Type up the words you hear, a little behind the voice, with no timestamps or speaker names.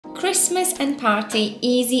Christmas and party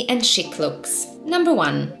easy and chic looks. Number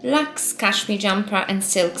 1. Luxe cashmere jumper and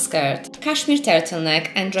silk skirt, cashmere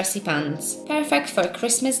turtleneck and dressy pants. Perfect for a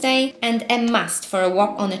Christmas day and a must for a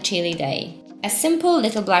walk on a chilly day. A simple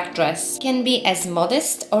little black dress can be as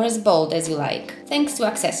modest or as bold as you like, thanks to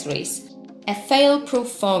accessories. A fail-proof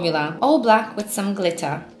formula, all black with some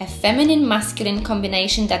glitter. A feminine-masculine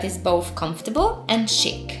combination that is both comfortable and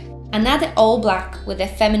chic. Another all black with a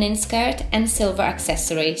feminine skirt and silver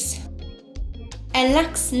accessories. A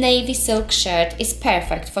luxe navy silk shirt is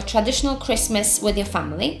perfect for traditional Christmas with your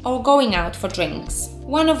family or going out for drinks.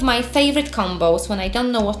 One of my favorite combos when I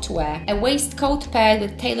don't know what to wear, a waistcoat paired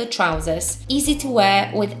with tailored trousers, easy to wear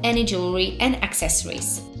with any jewelry and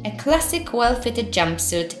accessories. A classic well-fitted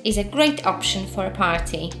jumpsuit is a great option for a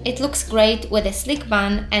party. It looks great with a slick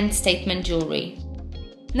bun and statement jewelry.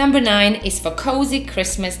 Number 9 is for cozy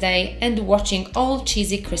Christmas day and watching all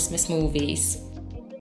cheesy Christmas movies.